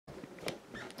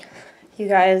You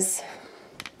guys,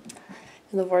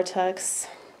 in the vortex,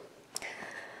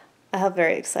 I have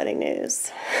very exciting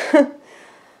news.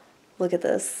 Look at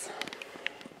this.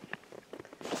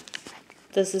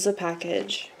 This is a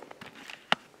package.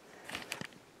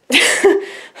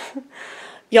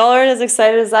 Y'all aren't as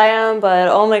excited as I am, but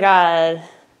oh my god.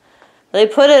 They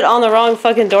put it on the wrong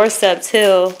fucking doorstep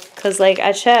too, because like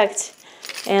I checked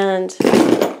and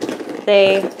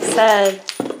they said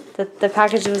that the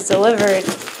package was delivered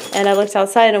and I looked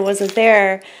outside and it wasn't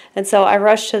there, and so I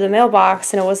rushed to the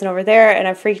mailbox and it wasn't over there and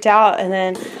I freaked out, and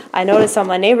then I noticed on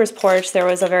my neighbor's porch there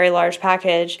was a very large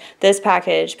package, this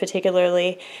package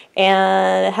particularly,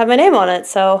 and it had my name on it,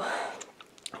 so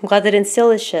I'm glad they didn't steal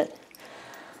this shit.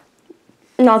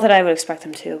 Not that I would expect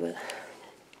them to, but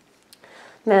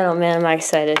man, oh man, am I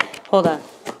excited. Hold on,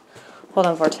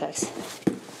 Vortex.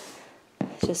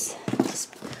 Just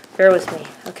bear with me,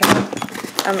 okay?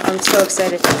 I'm so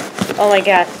excited. Oh my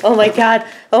god, oh my god,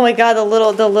 oh my god, the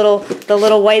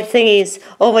little white thingies.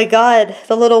 Oh my god,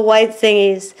 the little white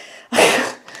thingies.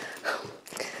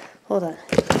 Hold on.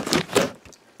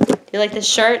 You like this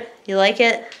shirt? You like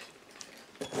it?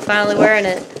 Finally wearing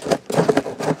it.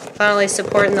 Finally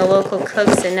supporting the local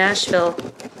cooks in Nashville.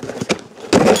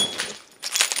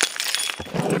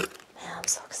 Man, I'm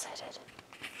so excited.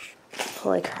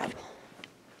 Holy crap.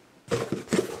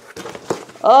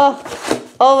 Oh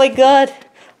my god.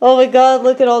 Oh my god,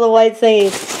 look at all the white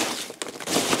thingies.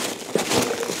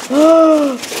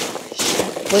 Oh,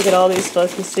 shit. Look at all these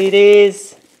fucking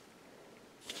CDs.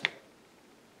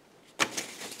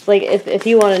 Like, if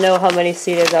you want to know how many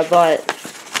CDs I bought.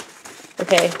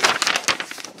 Okay.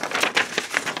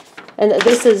 And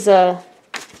this is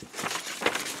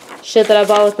shit that I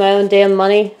bought with my own damn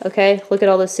money, okay? Look at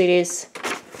all those CDs.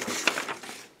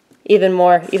 Even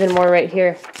more right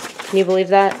here. Can you believe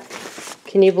that?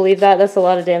 Can you believe that? That's a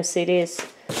lot of damn CDs.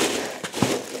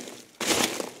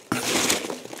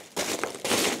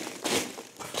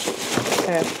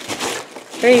 Okay.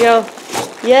 Here you go.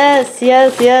 Yes,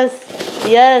 yes, yes,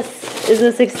 yes. Isn't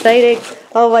this exciting?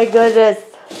 Oh my goodness.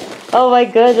 Oh my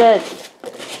goodness.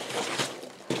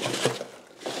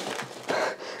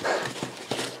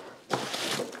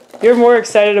 You're more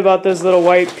excited about those little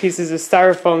white pieces of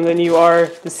styrofoam than you are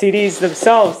the CDs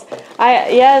themselves.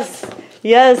 Yes.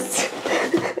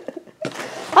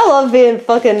 I love being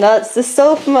fucking nuts. It's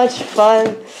so much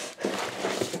fun.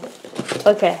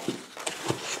 Okay.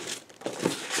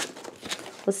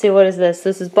 Let's see, what is this?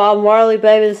 This is Bob Marley,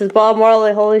 baby. This is Bob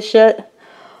Marley. Holy shit.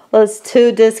 Well, it's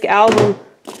 2-disc album.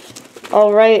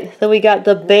 Alright. Then we got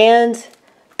the band.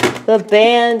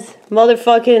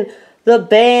 Motherfucking the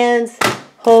band.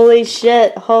 Holy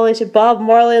shit. Bob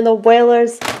Marley and the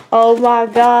Wailers. Oh my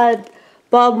god.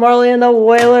 Bob Marley and the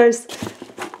Wailers.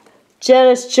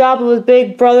 Janis Joplin with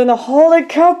Big Brother and the Holy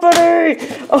Company.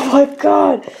 Oh my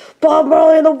god. Bob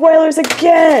Marley and the Wailers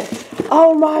again.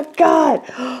 Oh my god.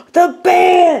 The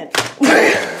band.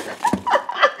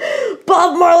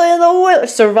 Bob Marley and the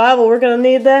Wailers. Survival. We're gonna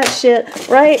need that shit,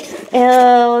 right?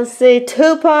 And let's see.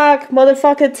 Tupac.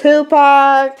 Motherfucking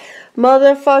Tupac.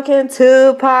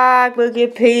 Look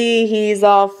at P. He's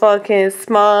all fucking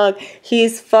smug.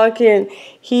 He's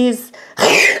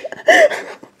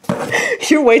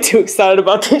You're way too excited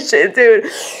about this shit, dude.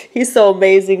 He's so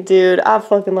amazing, dude. I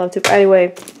fucking love Tupac.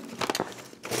 Anyway.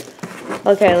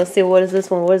 Okay, let's see. What is this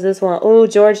one? Oh,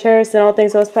 George Harrison. All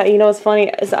things most. You know what's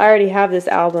funny is I already have this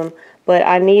album, but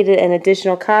I needed an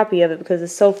additional copy of it because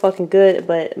it's so fucking good.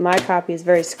 But my copy is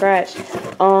very scratched.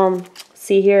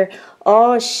 See here.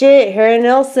 Oh shit, Harry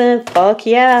Nilsson. Fuck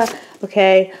yeah.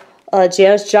 Okay.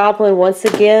 Janis Joplin once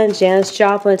again. Janis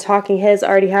Joplin, Talking Heads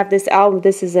already have this album.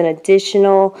 This is an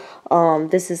additional.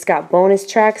 This has got bonus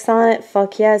tracks on it.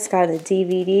 Fuck yeah, it's got a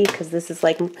DVD because this is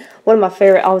like one of my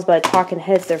favorite albums by Talking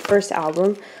Heads, their first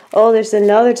album. Oh, there's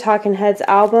another Talking Heads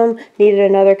album. Needed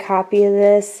another copy of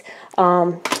this.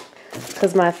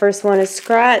 Because my first one is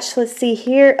scratched. Let's see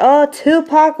here. Oh,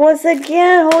 Tupac once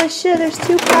again. Holy shit, there's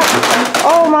Tupac.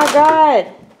 Oh my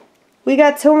god. We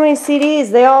got too many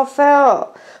CDs. They all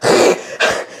fell.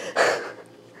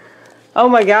 Oh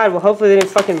my god. Well, hopefully they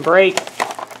didn't fucking break.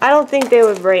 I don't think they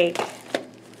would break.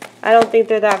 I don't think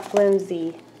they're that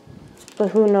flimsy. But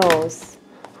who knows?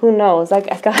 Who knows? I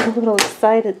got a little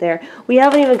excited there. We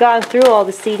haven't even gotten through all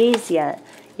the CDs yet.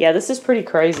 Yeah, this is pretty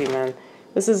crazy, man.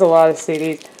 This is a lot of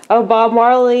CDs. Oh, Bob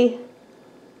Marley.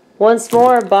 Once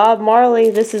more, Bob Marley.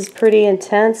 This is pretty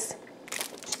intense.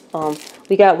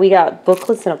 We got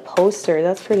booklets and a poster.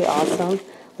 That's pretty awesome.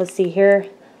 Let's see here.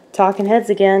 Talking Heads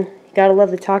again. You gotta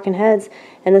love the Talking Heads.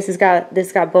 And this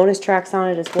got bonus tracks on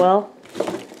it as well.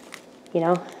 You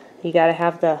know, you gotta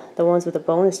have the ones with the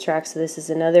bonus track. So this is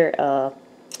another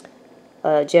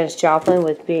Janis Joplin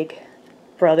with Big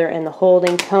Brother and the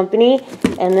Holding Company.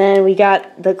 And then we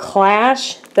got The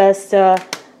Clash, best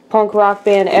punk rock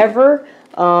band ever.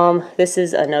 This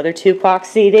is another Tupac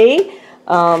CD.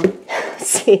 Let's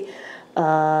see.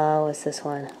 What's this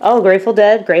one? Oh, Grateful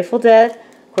Dead. Grateful Dead.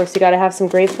 Of course, you gotta have some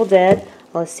Grateful Dead.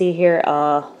 Let's see here.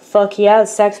 Fuck yeah, the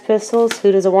Sex Pistols.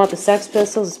 Who doesn't want the Sex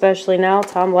Pistols, especially now?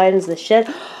 Tom Lydon's the shit.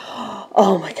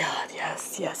 Oh my god,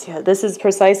 yes, yes, yes. This is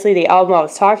precisely the album I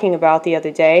was talking about the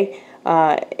other day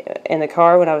in the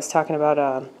car when I was talking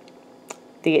about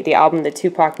the album that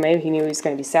Tupac made. He knew he was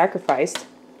going to be sacrificed.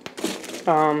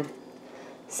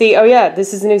 See, oh yeah,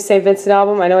 this is the new St. Vincent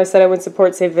album. I know I said I wouldn't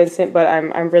support St. Vincent, but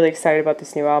I'm really excited about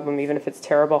this new album, even if it's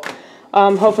terrible.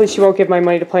 Hopefully she won't give my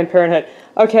money to Planned Parenthood.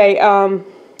 Okay,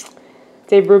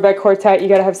 Dave Brubeck Quartet, you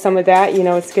gotta have some of that. You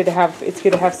know, it's good to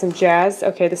have some jazz.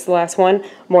 Okay, this is the last one.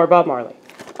 More Bob Marley.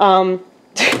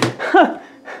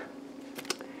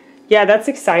 Yeah, that's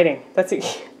exciting.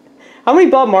 How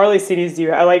many Bob Marley CDs do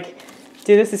you have?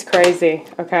 Dude, this is crazy.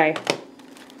 Okay,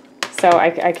 so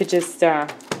I could just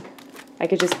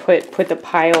put the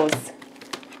piles.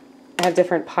 I have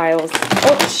different piles.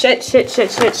 Oh shit!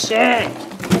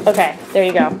 Okay, there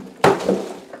you go.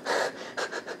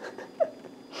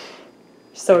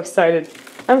 So excited.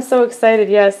 I'm so excited,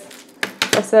 yes.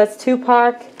 So that's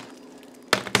Tupac.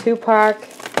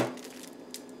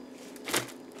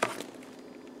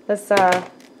 That's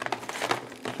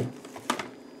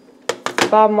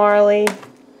Bob Marley.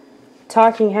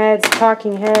 Talking Heads,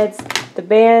 the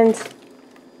band.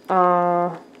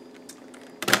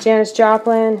 Janis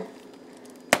Joplin.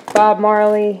 Bob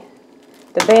Marley.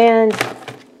 The band.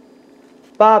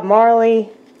 Bob Marley.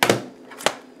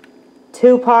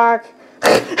 Tupac.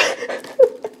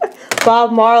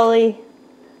 Bob Marley,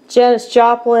 Janis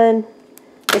Joplin.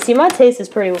 You see, my taste is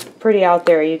pretty out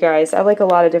there, you guys. I like a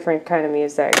lot of different kind of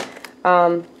music.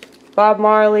 Bob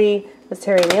Marley, that's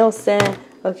Terry Nilsson.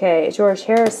 Okay, George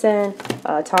Harrison,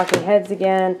 Talking Heads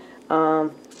again,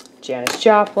 Janis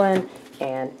Joplin,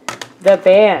 and the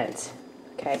band.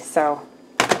 Okay, so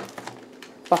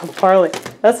Bob Marley.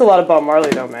 That's a lot of Bob Marley,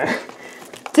 though, man.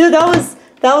 Dude, that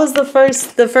was the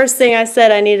first thing I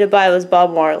said I needed to buy was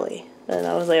Bob Marley. And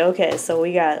I was like, okay, so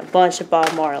we got a bunch of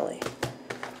Bob Marley.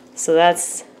 So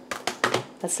that's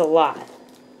a lot.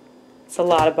 It's a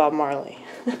lot of Bob Marley.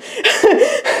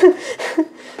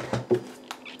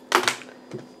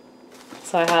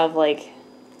 So I have like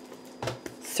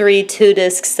 3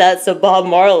 2-disc sets of Bob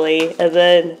Marley and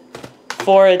then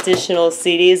 4 additional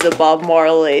CDs of Bob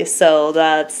Marley. So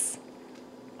that's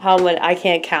how many, I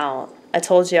can't count. I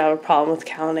told you I have a problem with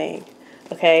counting.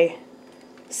 Okay?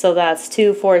 So that's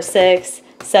 2, 4, 6,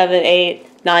 7,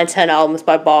 8, 9, 10 albums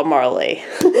by Bob Marley.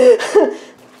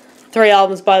 3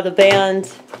 albums by the band.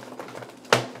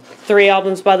 3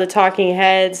 albums by the Talking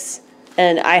Heads.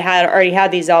 And I already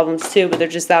had these albums too, but they're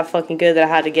just that fucking good that I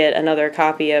had to get another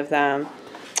copy of them.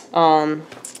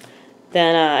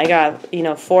 Then I got,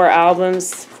 4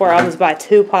 albums by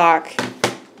Tupac.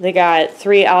 They got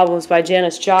 3 albums by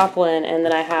Janis Joplin, and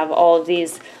then I have all of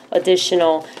these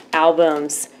additional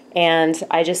albums. And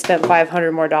I just spent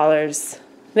 $500 more.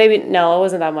 Maybe, no, it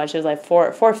wasn't that much. It was like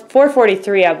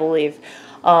 $443, I believe.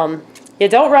 Yeah,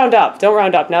 don't round up. Don't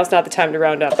round up. Now's not the time to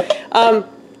round up.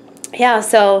 Yeah,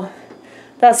 so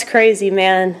that's crazy,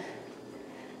 man.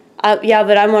 Yeah,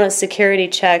 but I'm on a security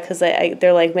check because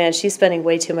they're like, man, she's spending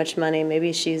way too much money.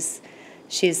 Maybe she's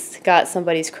got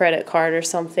somebody's credit card or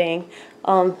something.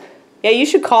 Yeah, you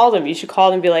should call them. You should call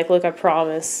them and be like, look, I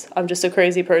promise. I'm just a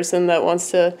crazy person that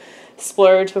wants to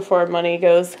splurge before money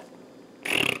goes,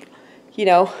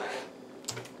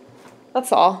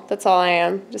 That's all. That's all I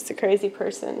am. Just a crazy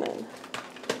person and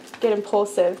get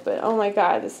impulsive. But oh my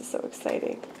god, this is so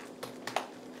exciting.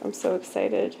 I'm so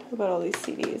excited about all these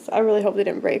CDs. I really hope they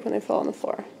didn't break when they fell on the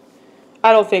floor.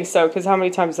 I don't think so, because how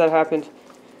many times has that happened?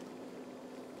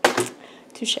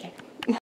 Touche.